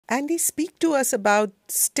Andy, speak to us about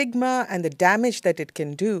stigma and the damage that it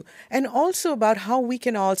can do, and also about how we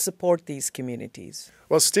can all support these communities.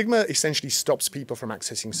 Well, stigma essentially stops people from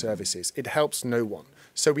accessing services. It helps no one.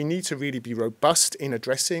 So we need to really be robust in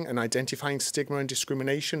addressing and identifying stigma and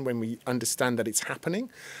discrimination when we understand that it's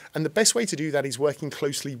happening. And the best way to do that is working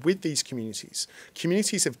closely with these communities.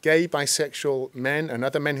 Communities of gay, bisexual men and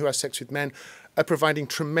other men who have sex with men are providing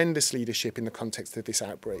tremendous leadership in the context of this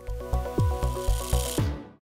outbreak.